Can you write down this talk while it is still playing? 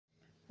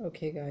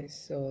Okay guys,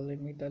 so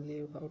let me tell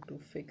you how to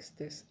fix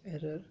this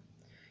error.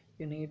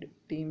 You need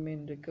team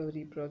in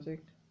recovery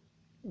project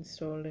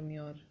installed in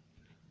your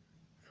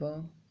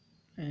phone,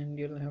 and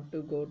you'll have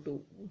to go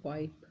to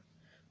wipe.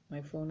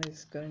 My phone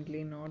is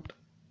currently not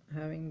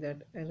having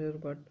that error,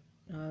 but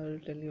I'll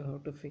tell you how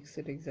to fix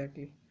it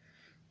exactly.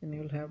 Then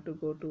you'll have to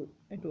go to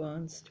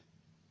advanced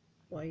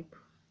wipe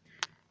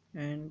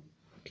and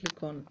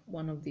click on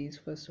one of these.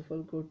 First of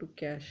all, go to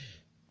cache,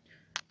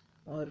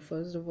 or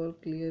first of all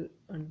clear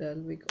a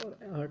Dalvik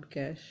or hard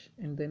cache,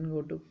 and then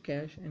go to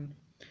cache and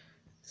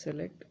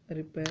select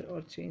repair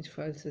or change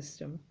file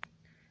system,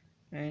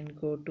 and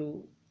go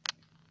to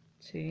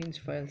change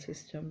file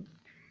system,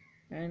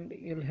 and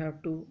you'll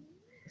have to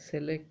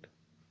select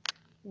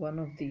one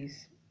of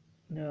these.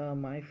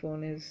 My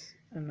phone is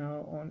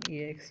now on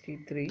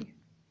ext3.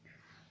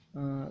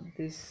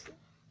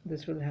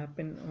 This will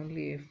happen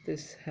only if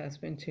this has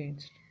been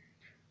changed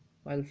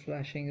while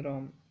flashing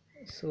ROM.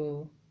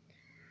 So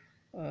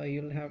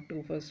you'll have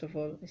to first of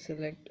all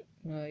select,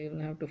 you'll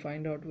have to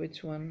find out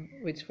which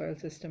file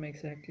system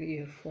exactly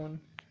your phone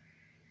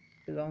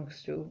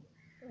belongs to.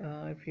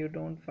 If you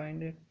don't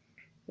find it,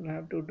 you'll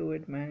have to do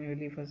it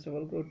manually. First of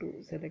all, go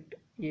to select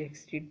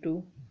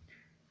ext2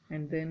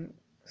 and then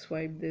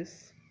swipe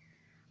this,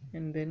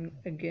 and then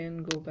again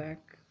go back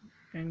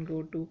and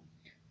go to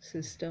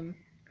system,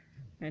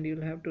 and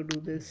you'll have to do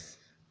this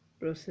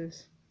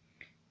process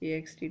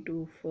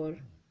ext2 for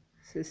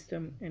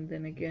system, and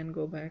then again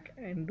go back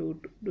and do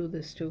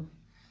this to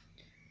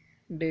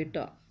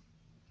data,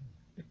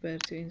 repair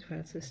change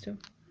file system,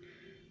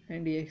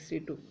 and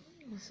ext2.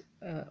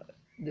 uh,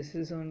 this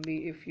is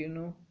only if you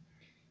know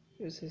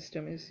your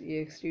system is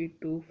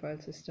ext2 file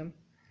system.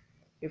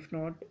 If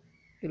not,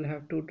 you'll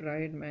have to try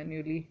it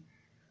manually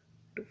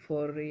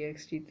for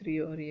ext3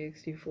 or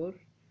ext4,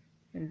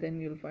 and then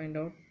you'll find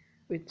out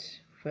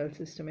which file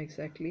system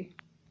exactly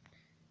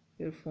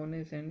your phone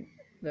is, and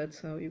that's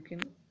how you can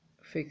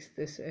fix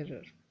this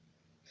error.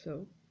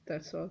 So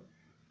that's all.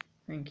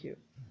 Thank you.